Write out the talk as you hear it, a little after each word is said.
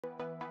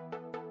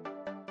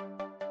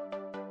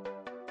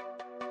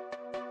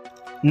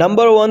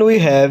Number 1 we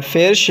have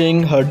Fair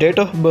Xing. Her date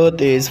of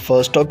birth is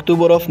 1st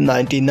October of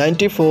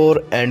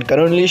 1994 and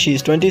currently she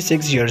is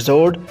 26 years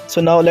old.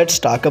 So now let's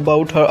talk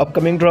about her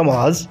upcoming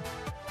dramas.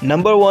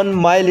 Number 1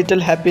 My Little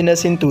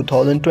Happiness in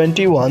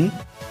 2021.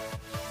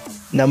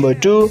 Number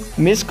 2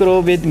 Miss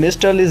Crow with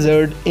Mr.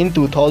 Lizard in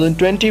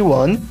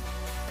 2021.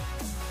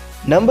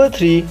 Number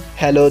 3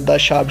 Hello the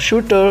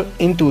Sharpshooter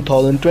in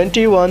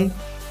 2021.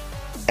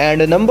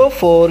 And number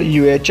 4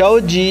 Yue Chao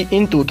Ji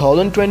in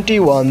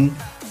 2021.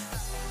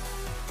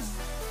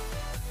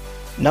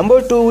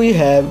 Number 2 we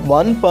have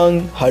Wan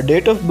Peng. Her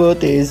date of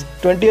birth is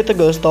 20th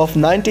August of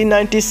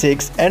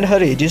 1996 and her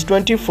age is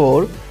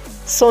 24.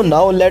 So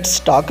now let's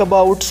talk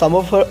about some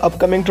of her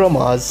upcoming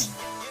dramas.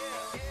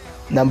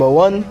 Number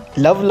 1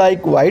 Love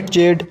Like White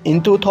Jade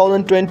in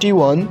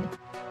 2021.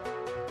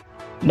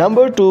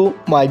 Number 2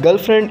 My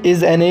Girlfriend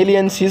is an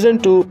Alien Season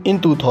 2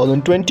 in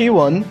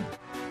 2021.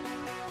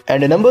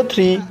 And number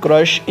 3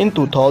 Crush in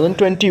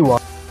 2021.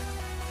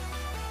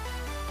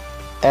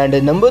 And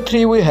number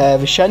 3 we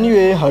have Shen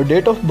Yue. Her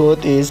date of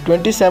birth is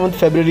 27th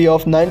February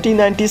of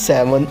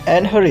 1997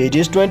 and her age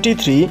is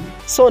 23.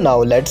 So now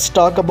let's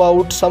talk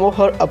about some of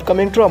her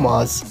upcoming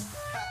dramas.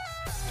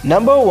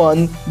 Number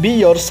 1 Be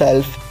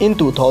Yourself in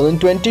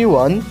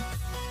 2021.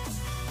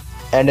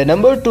 And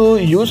number 2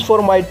 Use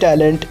for My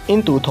Talent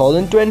in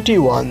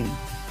 2021.